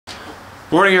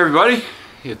Morning, everybody.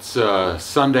 It's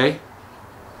Sunday,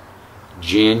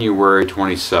 January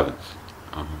 27th.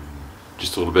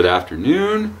 Just a little bit after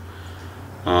noon.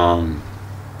 Got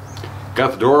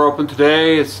the door open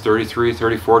today. It's 33,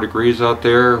 34 degrees out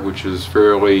there, which is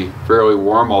fairly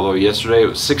warm, although yesterday it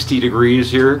was 60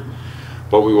 degrees here.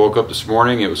 But we woke up this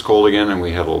morning, it was cold again, and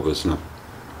we had a little bit of snow.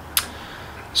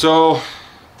 So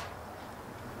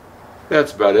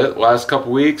that's about it. Last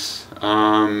couple weeks,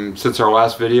 since our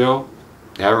last video,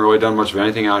 haven't really done much of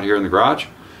anything out here in the garage.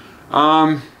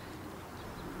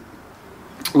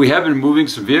 We have been moving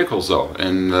some vehicles though,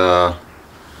 and I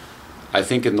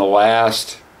think in the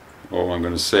last, I'm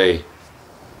going to say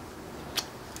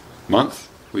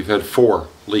month, we've had 4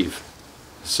 leave.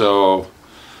 So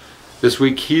this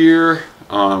week here,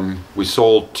 we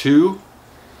sold 2.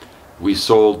 We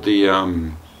sold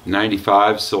the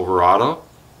 95 Silverado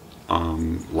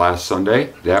last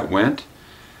Sunday. That went.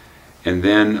 And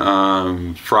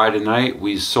then Friday night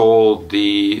we sold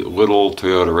the little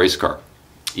Toyota race car.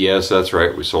 Yes, that's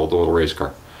right, we sold the little race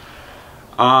car.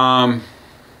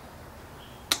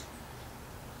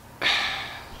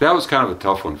 That was kind of a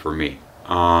tough one for me.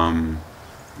 The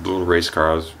little race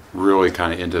car, I was really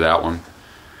kind of into that one.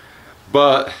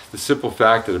 But the simple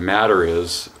fact of the matter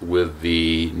is, with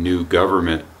the new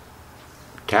government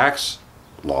tax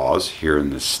laws here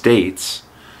in the States,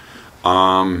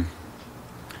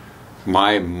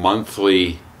 my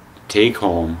monthly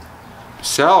take-home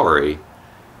salary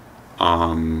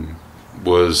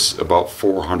was about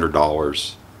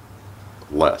 $400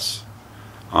 less.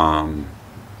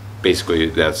 Basically,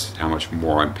 that's how much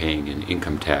more I'm paying in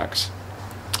income tax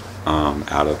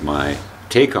out of my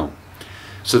take-home.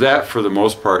 So that, for the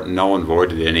most part, null and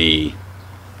voided any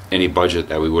budget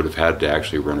that we would have had to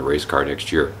actually run a race car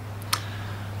next year.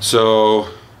 So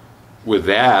with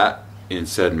that in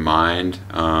mind,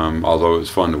 although it was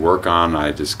fun to work on,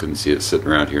 I just couldn't see it sitting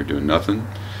around here doing nothing.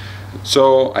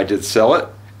 So I did sell it,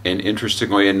 and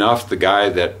interestingly enough, the guy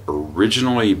that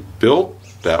originally built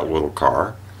that little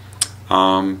car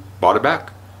bought it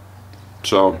back.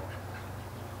 So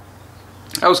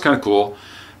that was kind of cool.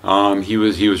 He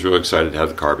was really excited to have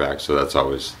the car back, so that's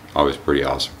always pretty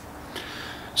awesome.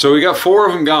 So we got 4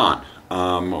 of them gone.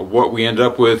 What we end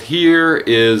up with here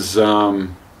is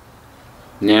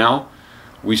now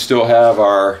we still have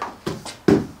our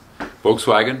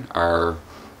Volkswagen, our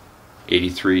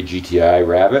 83 GTI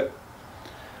Rabbit.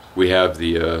 We have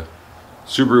the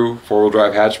Subaru 4-wheel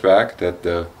drive hatchback that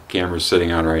the camera's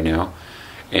sitting on right now.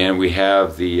 And we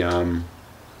have the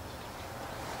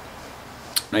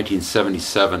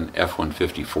 1977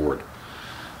 F-150 Ford.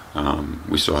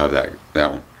 We still have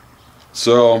that one.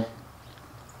 So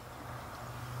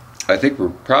I think we're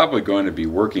probably going to be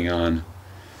working on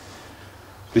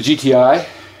the GTI.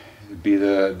 Be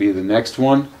the next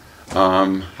one.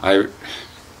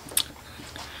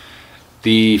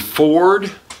 The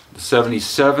Ford, the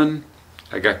 77,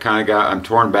 I'm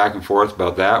torn back and forth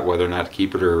about that, whether or not to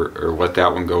keep it or let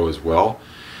that one go as well.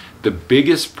 The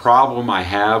biggest problem I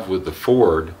have with the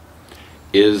Ford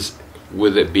is,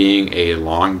 with it being a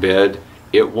long bed,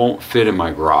 it won't fit in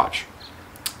my garage.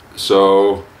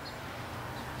 So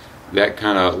that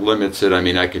kind of limits it. I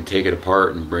mean, I can take it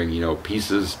apart and bring,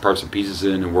 parts and pieces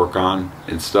in and work on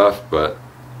and stuff, but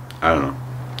I don't know.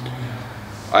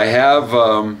 I have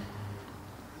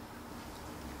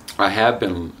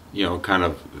been, kind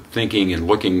of thinking and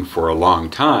looking for a long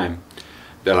time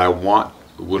that I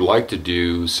would like to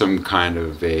do some kind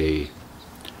of a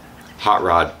hot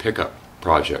rod pickup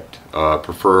project,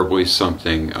 preferably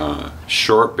something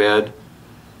short bed,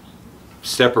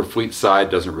 step or fleet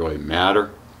side, doesn't really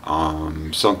matter.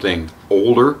 Something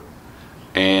older,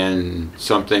 and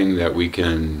something that we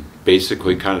can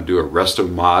basically kind of do a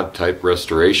resto-mod type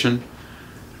restoration.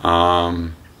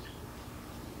 And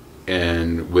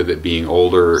with it being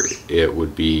older, it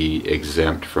would be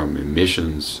exempt from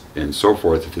emissions and so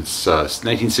forth if it's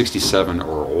 1967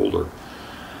 or older.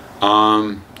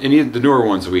 And the newer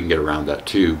ones, we can get around that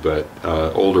too, but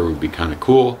older would be kind of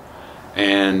cool.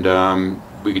 And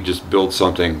we could just build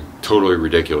something totally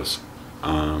ridiculous.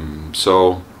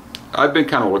 So I've been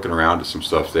kind of looking around at some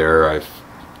stuff there. I've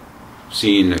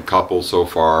seen a couple so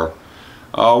far.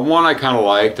 One I kind of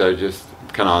liked, I just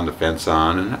kind of on the fence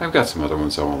on, and I've got some other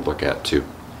ones I want to look at too.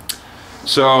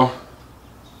 So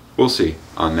we'll see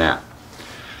on that.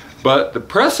 But the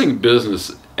pressing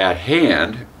business at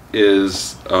hand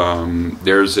is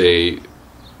there's a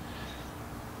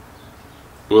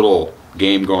little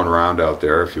game going around out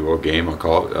there, if you will, game I'll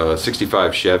call it.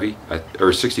 65 Chevy,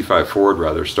 or 65 Ford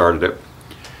rather, started it,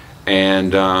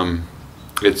 and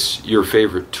it's your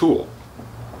favorite tool.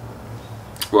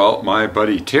 Well, my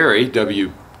buddy Terry,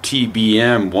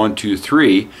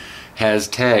 WTBM123, has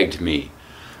tagged me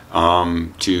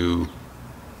to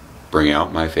bring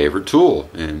out my favorite tool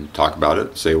and talk about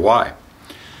it, say why.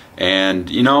 And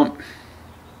you know,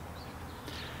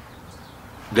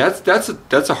 that's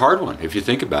a hard one if you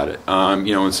think about it.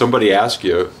 You know, when somebody asks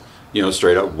you, you know,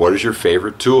 straight up, what is your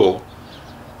favorite tool?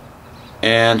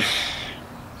 And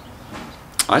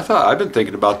I've been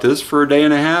thinking about this for a day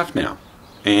and a half now.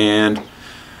 And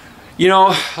you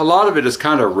know, a lot of it is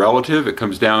kind of relative. It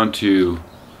comes down to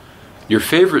your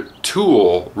favorite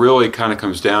tool, really kind of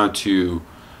comes down to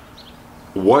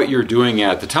what you're doing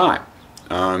at the time.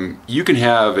 You can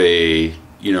have a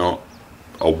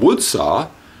wood saw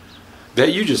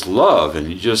that you just love,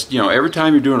 and you just, you know, every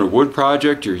time you're doing a wood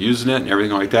project you're using it and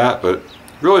everything like that, but it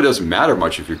really doesn't matter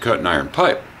much if you're cutting iron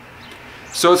pipe.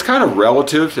 So it's kind of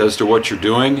relative as to what you're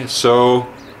doing. So,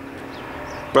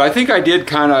 but I think I did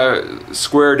kind of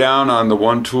square down on the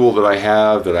one tool that I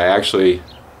have that I actually,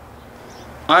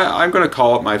 I'm going to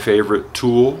call it my favorite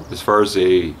tool as far as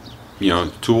the, you know,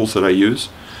 tools that I use.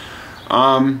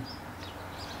 But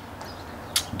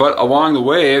along the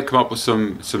way I've come up with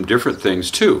some different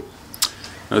things too.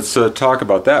 Let's talk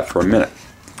about that for a minute.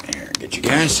 Here, get you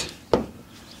guys.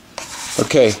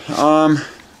 Okay,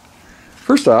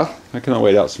 first off, I can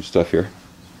lay out some stuff here.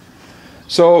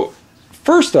 So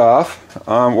first off,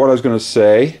 what I was going to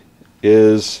say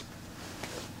is,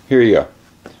 here you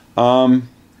go.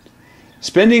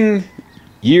 Spending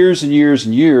years and years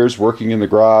and years working in the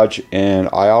garage, and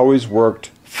I always worked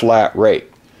flat rate.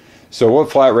 So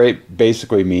what flat rate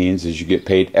basically means is you get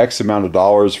paid X amount of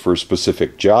dollars for a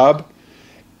specific job,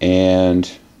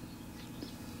 and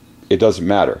it doesn't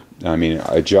matter. I mean,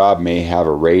 a job may have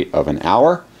a rate of an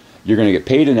hour. You're going to get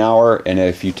paid an hour, and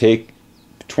if you take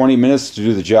 20 minutes to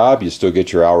do the job, you still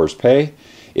get your hour's pay.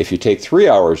 If you take 3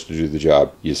 hours to do the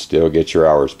job, you still get your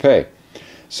hour's pay.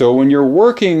 So when you're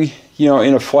working, you know,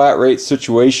 in a flat rate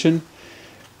situation,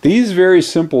 these very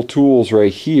simple tools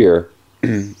right here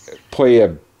play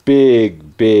a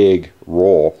big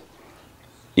role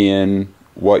in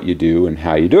what you do and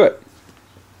how you do it.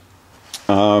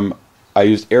 I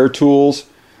used air tools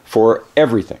for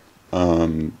everything.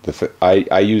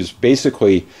 I use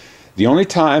basically, the only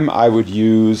time I would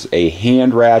use a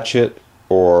hand ratchet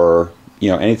or, you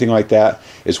know, anything like that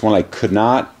is when I could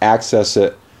not access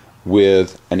it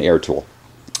with an air tool.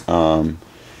 And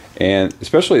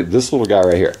especially this little guy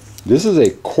right here. This is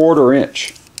a 1/4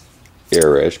 inch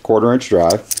air edge, 1/4 inch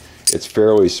drive. It's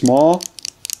fairly small,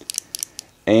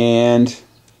 and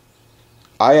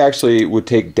I actually would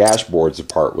take dashboards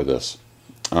apart with this.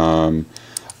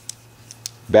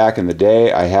 Back in the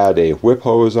day, I had a whip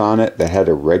hose on it that had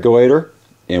a regulator,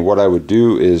 and what I would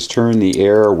do is turn the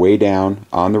air way down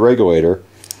on the regulator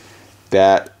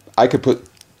that I could put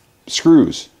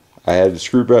screws. I had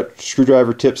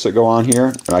screwdriver tips that go on here,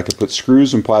 and I could put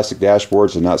screws in plastic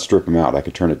dashboards and not strip them out. I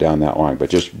could turn it down that line, but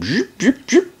just drip, drip,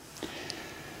 drip.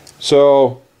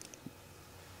 So,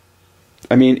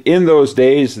 I mean, in those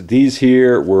days, these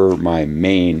here were my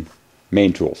main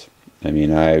tools. I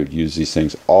mean, I would use these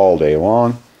things all day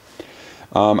long.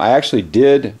 I actually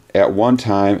did at one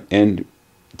time, and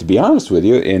to be honest with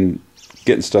you, in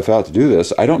getting stuff out to do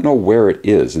this, I don't know where it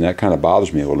is, and that kind of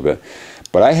bothers me a little bit.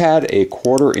 But I had a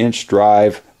 1/4 inch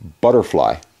drive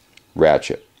butterfly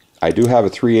ratchet. I do have a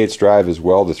 3/8 drive as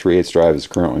well. The 3/8 drive is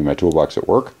currently in my toolbox at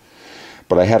work.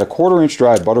 But I had a 1/4 inch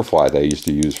drive butterfly that I used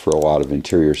to use for a lot of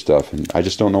interior stuff, and I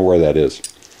just don't know where that is.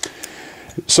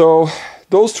 So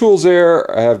those tools there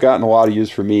have gotten a lot of use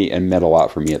for me and meant a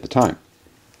lot for me at the time.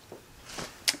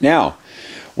 Now,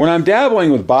 when I'm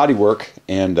dabbling with bodywork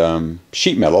and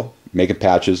sheet metal, making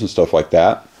patches and stuff like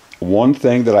that, one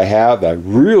thing that I have that I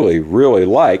really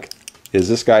like is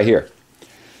this guy here.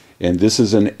 And this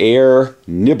is an air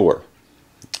nibbler.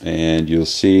 And you'll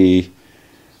see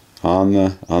on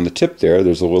the tip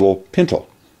there's a little pintle.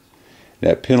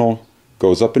 That pintle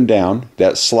goes up and down.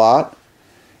 That slot,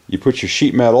 you put your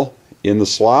sheet metal in the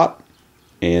slot,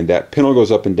 and that pintle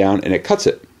goes up and down, and it cuts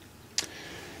it.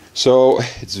 So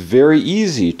it's very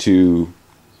easy to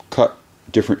cut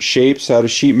different shapes out of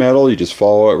sheet metal. You just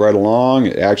follow it right along.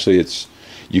 Actually,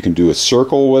 you can do a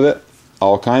circle with it,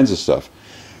 all kinds of stuff.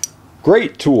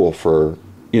 Great tool for,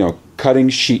 you know, cutting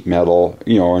sheet metal,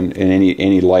 you know, and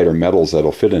any lighter metals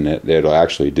that'll fit in it, that'll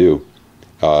actually do.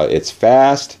 It's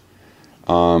fast,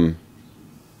 and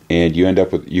you end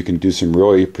up with, you can do some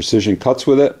really precision cuts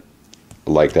with it.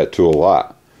 I like that tool a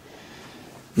lot.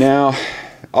 Now,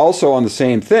 also on the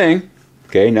same thing,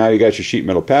 okay, now you got your sheet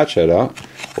metal patch head out,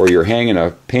 or you're hanging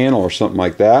a panel or something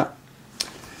like that.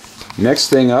 Next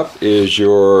thing up is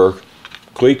your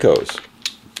Glico's.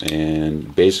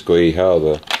 And basically how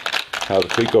the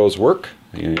Clecos work,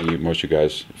 most of you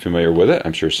guys are familiar with it.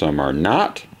 I'm sure some are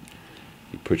not.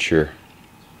 You put your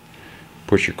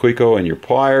Cleco in your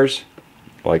pliers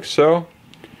like so,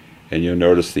 and you'll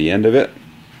notice the end of it.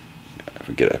 If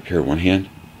I get up here with one hand.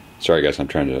 Sorry guys, I'm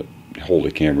trying to hold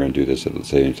the camera and do this at the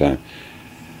same time.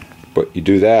 But you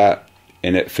do that,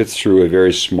 and it fits through a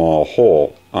very small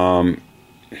hole.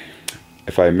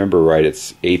 If I remember right,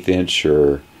 it's 1/8 inch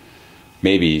or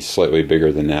maybe slightly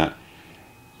bigger than that.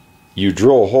 You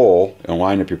drill a hole and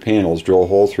line up your panels, drill a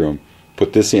hole through them,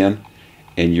 put this in,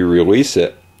 and you release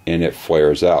it, and it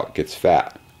flares out, gets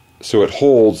fat. So it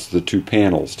holds the two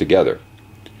panels together.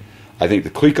 I think the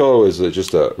Cleco is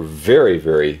just a very,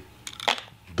 very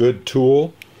good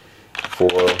tool for,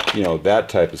 you know, that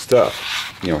type of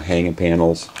stuff. You know, hanging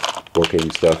panels,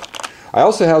 locating stuff. I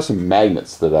also have some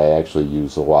magnets that I actually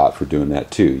use a lot for doing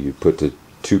that too. You put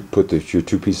your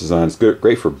two pieces on. It's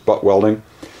great for butt welding.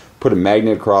 Put a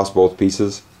magnet across both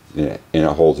pieces, and it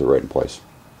holds it right in place.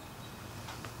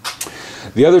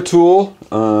 The other tool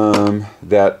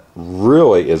that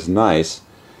really is nice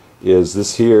is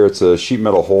this here. It's a sheet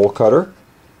metal hole cutter,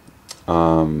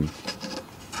 and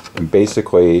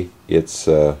basically it's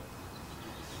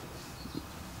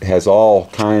has all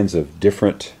kinds of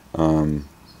different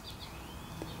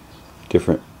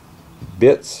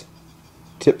bits,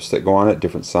 tips that go on it,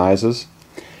 different sizes.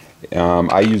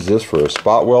 I use this for a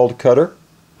spot weld cutter.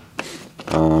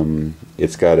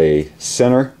 It's got a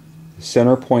center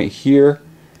point here.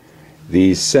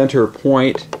 The center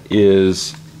point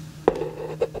is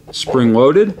spring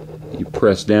loaded. You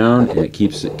press down and it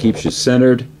keeps you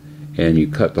centered, and you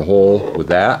cut the hole with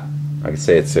that. Like I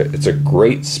say, it's a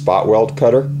great spot weld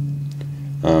cutter.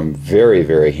 Very,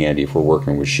 very handy for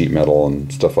working with sheet metal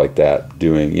and stuff like that,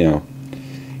 doing, you know,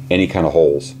 any kind of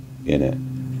holes in it.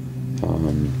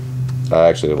 I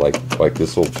actually like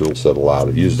this little tool set a lot.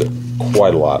 I've used it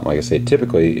quite a lot. Like I say,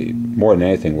 typically, more than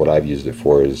anything, what I've used it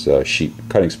for is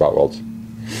cutting spot welds.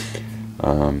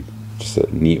 Just a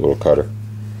neat little cutter.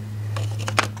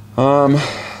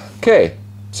 Okay,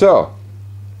 so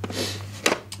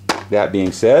that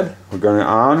being said, we're going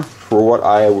on for what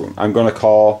I'm going to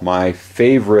call my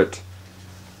favorite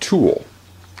tool.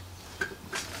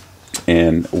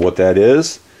 And what that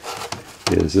is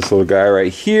this little guy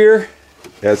right here.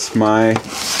 That's my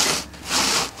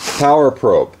power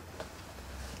probe.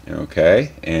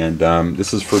 Okay, and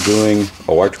this is for doing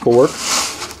electrical work.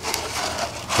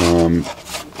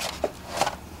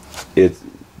 It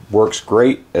works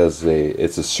great as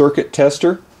it's a circuit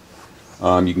tester.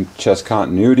 You can test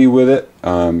continuity with it.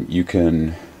 You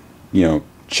can, you know,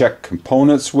 check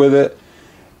components with it.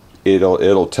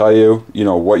 It'll tell you, you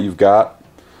know, what you've got,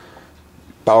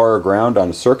 power or ground on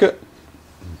a circuit.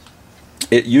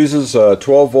 It uses a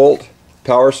 12-volt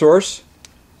power source,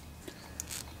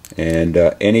 and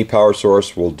any power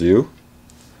source will do.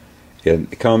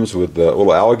 It comes with the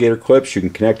little alligator clips. You can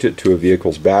connect it to a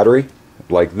vehicle's battery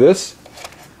like this,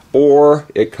 or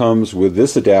it comes with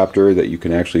this adapter that you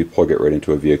can actually plug it right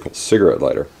into a vehicle's cigarette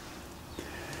lighter.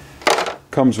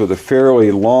 Comes with a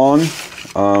fairly long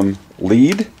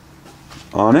lead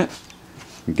on it,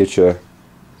 and get you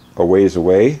a ways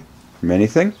away from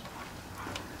anything.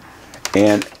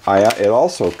 And it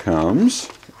also comes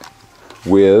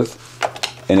with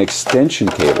an extension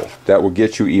cable that will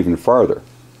get you even farther.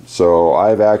 So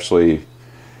I've actually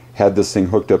had this thing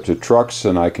hooked up to trucks,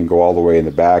 and I can go all the way in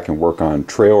the back and work on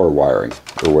trailer wiring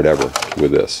or whatever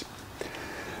with this.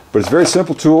 But it's a very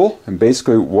simple tool, and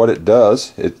basically what it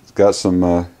does, it's got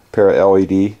some pair of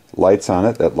LED lights on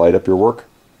it that light up your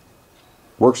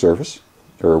work surface,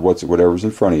 or whatever's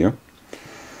in front of you.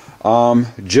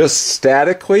 Just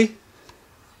statically,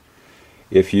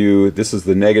 this is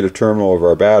the negative terminal of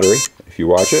our battery. If you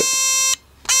watch it,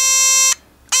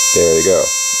 there you go.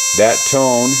 That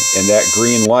tone and that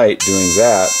green light doing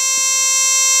that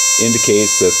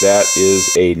indicates that that is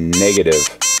a negative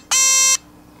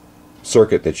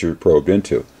circuit that you're probed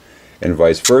into, and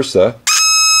vice versa.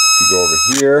 If you go over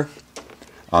here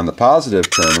on the positive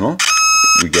terminal,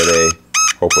 we get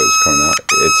hopefully it's coming out,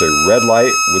 it's a red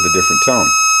light with a different tone.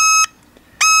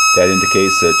 That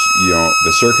indicates that, you know,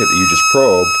 the circuit that you just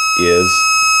probed is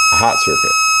a hot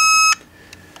circuit.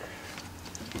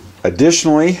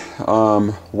 Additionally,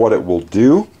 what it will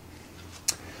do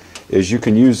is you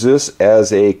can use this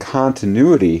as a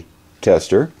continuity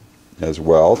tester as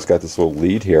well. It's got this little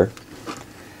lead here,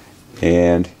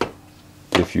 and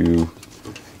if you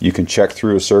can check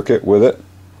through a circuit with it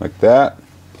like that.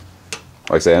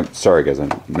 Like I say, I'm sorry guys,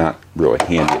 I'm not really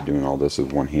handy at doing all this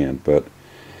with one hand, but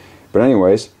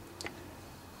anyways,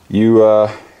 you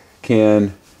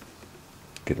can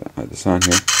get this on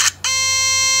here.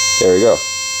 There we go.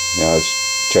 Now it's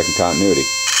checking continuity,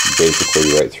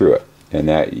 basically right through it. And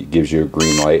that gives you a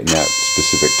green light in that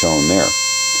specific tone there.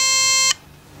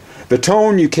 The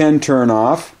tone you can turn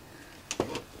off.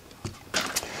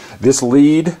 This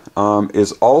lead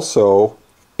is also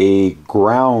a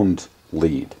ground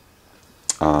lead.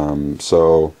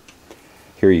 So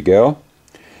here you go.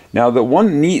 Now the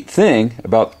one neat thing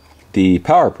about the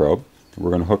power probe, we're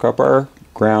going to hook up our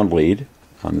ground lead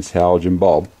on this halogen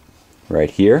bulb right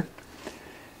here,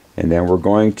 and then we're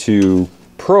going to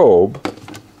probe. If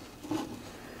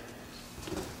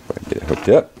I can get it hooked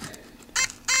up.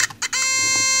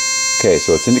 Okay,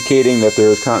 so it's indicating that there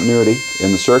is continuity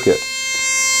in the circuit.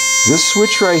 This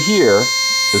switch right here,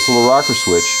 this little rocker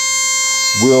switch,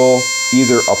 will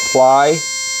either apply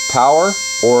power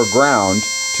or ground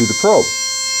to the probe.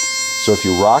 So if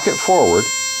you rock it forward,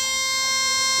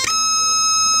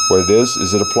 what it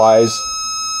is it applies,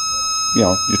 you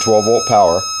know, your 12 volt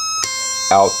power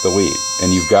out the lead.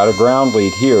 And you've got a ground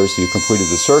lead here, so you completed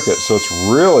the circuit. So it's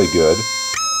really good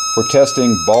for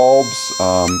testing bulbs,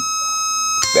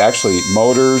 actually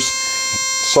motors,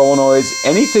 solenoids,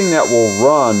 anything that will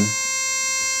run.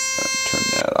 Turn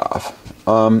that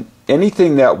off.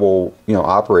 Anything that will, you know,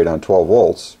 operate on 12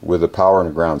 volts with a power and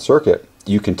a ground circuit,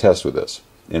 you can test with this,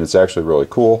 and it's actually really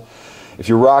cool. If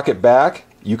you rock it back,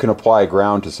 you can apply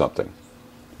ground to something.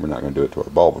 We're not going to do it to our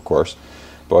bulb, of course,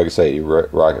 but like I say, you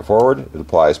rock it forward, it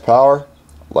applies power,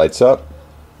 lights up.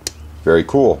 Very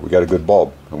cool. We got a good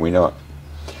bulb, and we know it.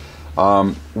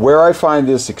 Where I find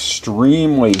this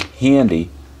extremely handy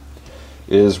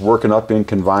is working up in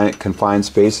confined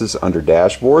spaces under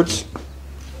dashboards,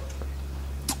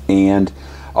 and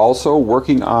also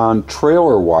working on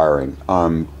trailer wiring,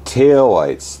 tail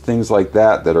lights, things like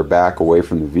that that are back away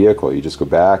from the vehicle. You just go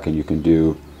back and you can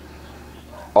do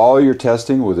all your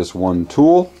testing with this one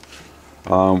tool.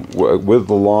 With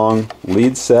the long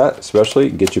lead set, especially, it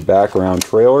can get you back around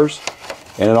trailers,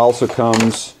 and it also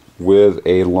comes with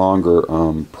a longer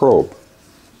probe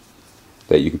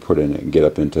that you can put in it and get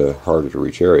up into harder to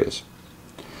reach areas.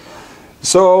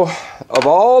 So of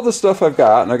all the stuff I've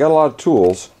got, and I got a lot of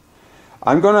tools,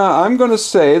 I'm gonna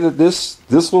say that this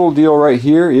little deal right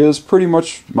here is pretty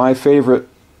much my favorite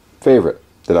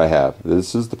that I have.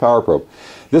 This is the Power Probe.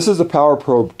 This is the Power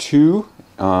Probe 2.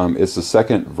 It's the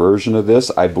second version of this.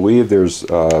 I believe there's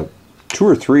 2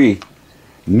 or 3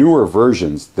 newer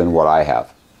versions than what I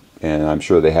have, and I'm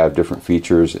sure they have different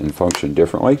features and function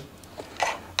differently.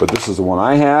 But this is the one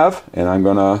I have, and I'm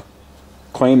gonna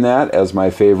claim that as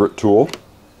my favorite tool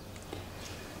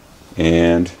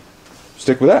and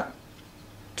stick with that.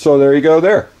 So there you go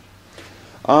there.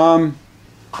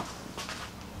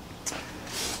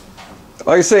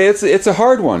 Like I say, it's a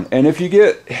hard one, and if you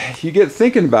get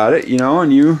thinking about it, you know,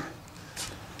 and you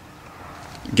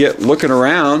get looking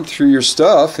around through your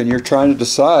stuff and you're trying to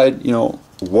decide, you know,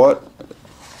 what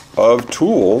of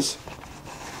tools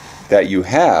that you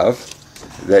have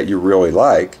that you really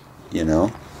like, you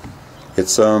know,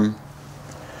 it's kind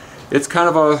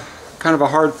of a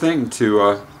hard thing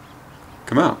to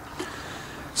come out.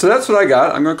 So that's what I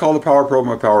got. I'm going to call the Power Probe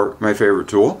my favorite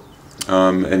tool,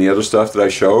 and the other stuff that I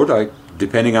showed,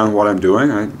 depending on what I'm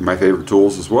doing, my favorite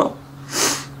tools as well.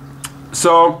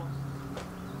 So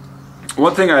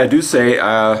one thing I do say,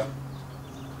 and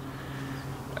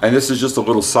this is just a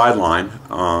little sideline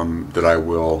that I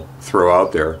will throw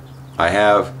out there. I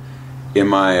have in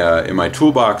my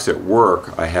toolbox at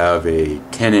work, I have a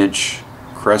 10-inch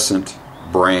Crescent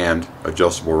brand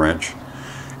adjustable wrench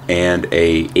and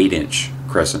a 8-inch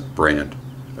Crescent brand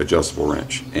adjustable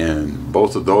wrench, and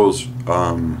both of those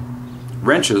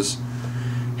wrenches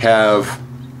have,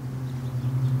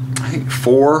 I think,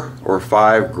 4 or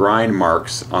 5 grind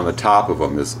marks on the top of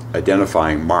them as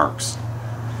identifying marks.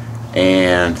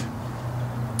 And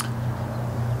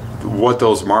what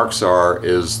those marks are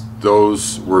is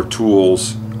those were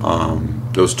tools,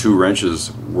 those 2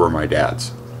 wrenches were my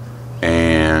dad's.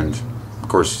 And of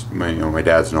course, my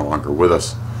dad's no longer with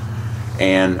us.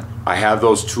 And I have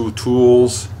those 2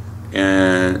 tools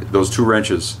and those 2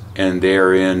 wrenches, and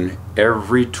they're in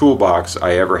every toolbox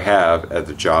I ever have at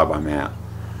the job I'm at.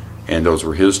 And those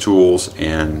were his tools,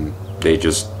 and they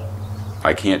just,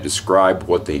 I can't describe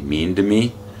what they mean to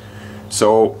me.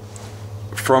 So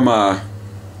from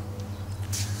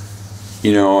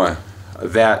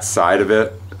that side of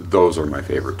it, those are my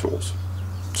favorite tools.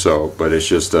 So, but it's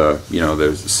just there's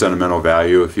a sentimental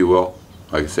value, if you will.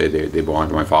 Like I say, they belong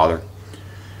to my father.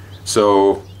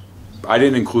 So I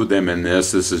didn't include them in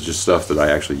this. This is just stuff that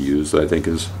I actually use that I think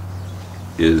is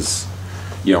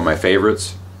my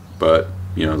favorites. But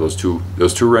You know, those two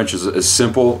wrenches, as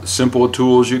simple a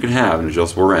tool as you can have, an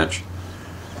adjustable wrench.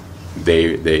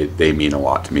 They mean a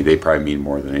lot to me. They probably mean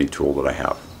more than any tool that I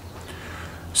have.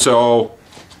 So,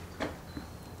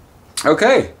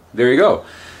 okay, there you go.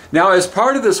 Now, as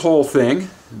part of this whole thing,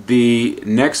 the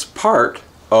next part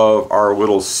of our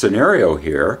little scenario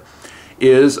here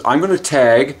is I'm going to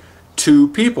tag 2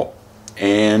 people.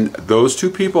 And those 2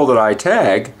 people that I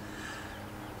tag,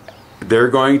 they're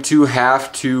going to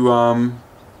have to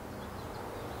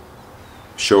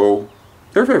show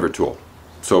their favorite tool.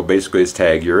 So basically it's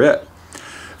tag you're it.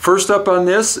 First up on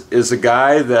this is a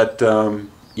guy that,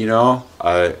 you know,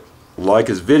 I like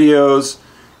his videos.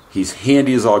 He's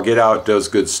handy as all get out, does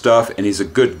good stuff, and he's a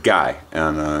good guy.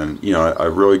 And, you know, a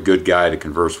really good guy to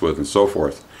converse with and so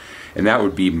forth. And that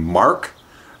would be Mark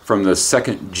from the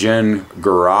Second Gen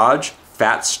Garage.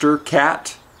 Fatster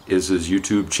Cat is his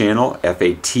YouTube channel,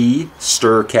 F-A-T,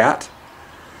 Stir Cat.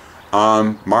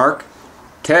 Mark,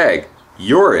 tag,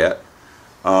 you're it.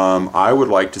 I would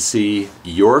like to see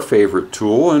your favorite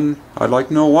tool, and I'd like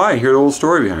to know why, hear the little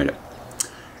story behind it.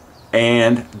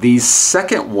 And the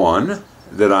second one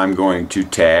that I'm going to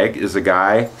tag is a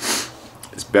guy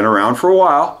that's been around for a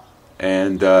while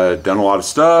and done a lot of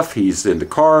stuff. He's into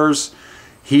cars,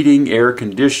 heating, air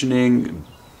conditioning,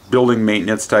 building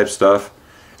maintenance type stuff.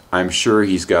 I'm sure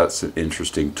he's got some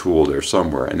interesting tool there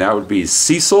somewhere, and that would be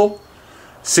Cecil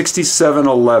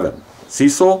 6711.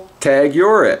 Cecil, tag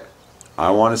you're it. I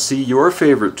want to see your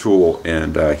favorite tool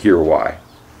and hear why.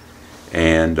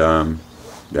 And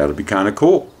that'll be kind of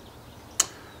cool.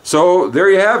 So there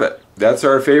you have it. That's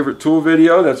our favorite tool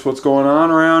video. That's what's going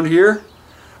on around here.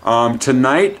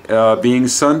 Tonight, being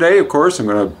Sunday, of course, I'm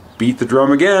going to beat the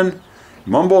drum again.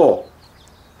 Mumble.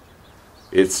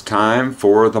 It's time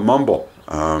for the Mumble.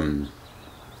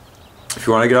 If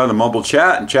you want to get on the Mumble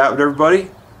chat and chat with everybody,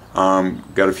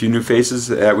 got a few new faces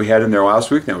that we had in there last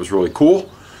week. That was really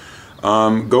cool.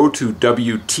 Go to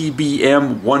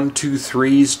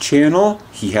WTBM123's channel.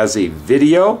 He has a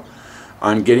video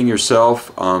on getting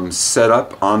yourself set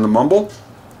up on the Mumble.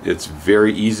 It's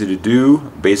very easy to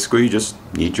do. Basically, you just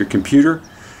need your computer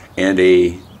and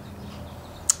a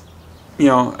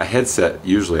headset.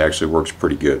 Usually actually works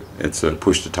pretty good. It's a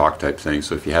push to talk type thing,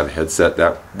 so if you have a headset,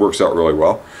 that works out really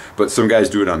well. But some guys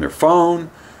do it on their phone,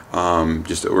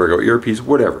 just a regular earpiece,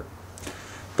 whatever.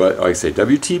 But like I say,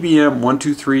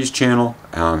 WTBM123's channel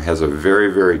has a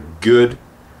very, very good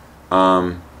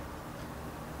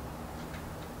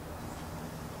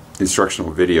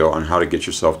instructional video on how to get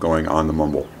yourself going on the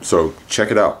Mumble. So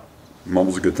check it out.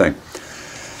 Mumble's a good thing.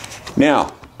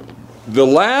 Now, the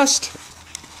last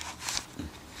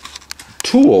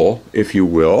tool, if you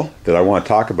will, that I want to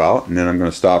talk about, and then I'm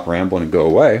going to stop rambling and go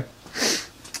away,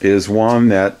 is one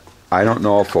that I don't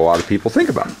know if a lot of people think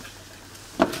about.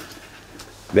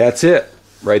 That's it,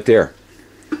 right there.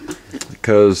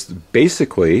 Because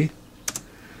basically,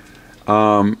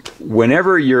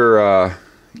 whenever you're,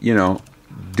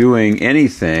 doing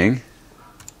anything,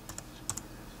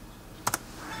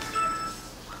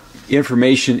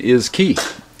 information is key.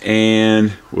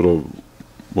 And we'll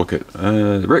look at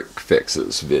Rick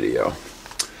Fix's video.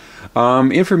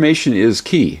 Information is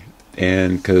key,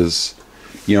 and because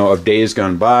of days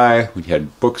gone by, we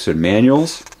had books and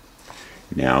manuals.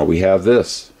 Now we have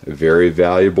this, a very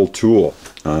valuable tool.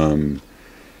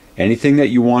 Anything that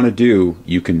you want to do,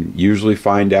 you can usually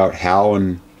find out how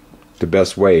and the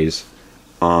best ways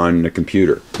on the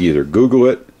computer. Either Google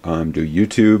it, do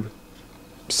YouTube,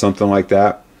 something like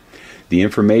that. The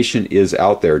information is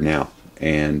out there now,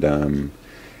 and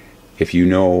if you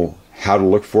know how to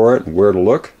look for it and where to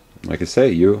look, like I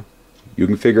say, you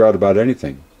can figure out about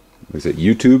anything. Like I said,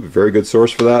 YouTube, a very good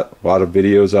source for that. A lot of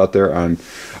videos out there on.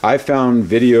 I found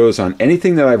videos on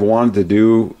anything that I've wanted to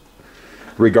do.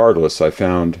 Regardless, I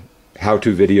found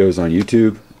how-to videos on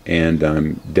YouTube, and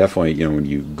definitely, when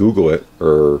you Google it,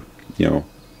 or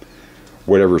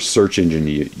whatever search engine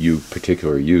you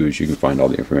particularly use, you can find all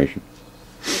the information.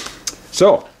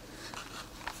 So,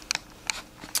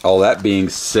 all that being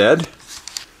said,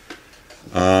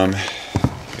 I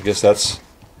guess that's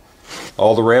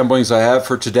all the ramblings I have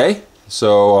for today.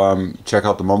 So check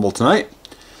out the Mumble tonight,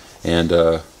 and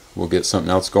we'll get something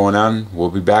else going on.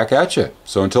 We'll be back at you.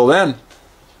 So until then,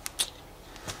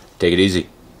 take it easy.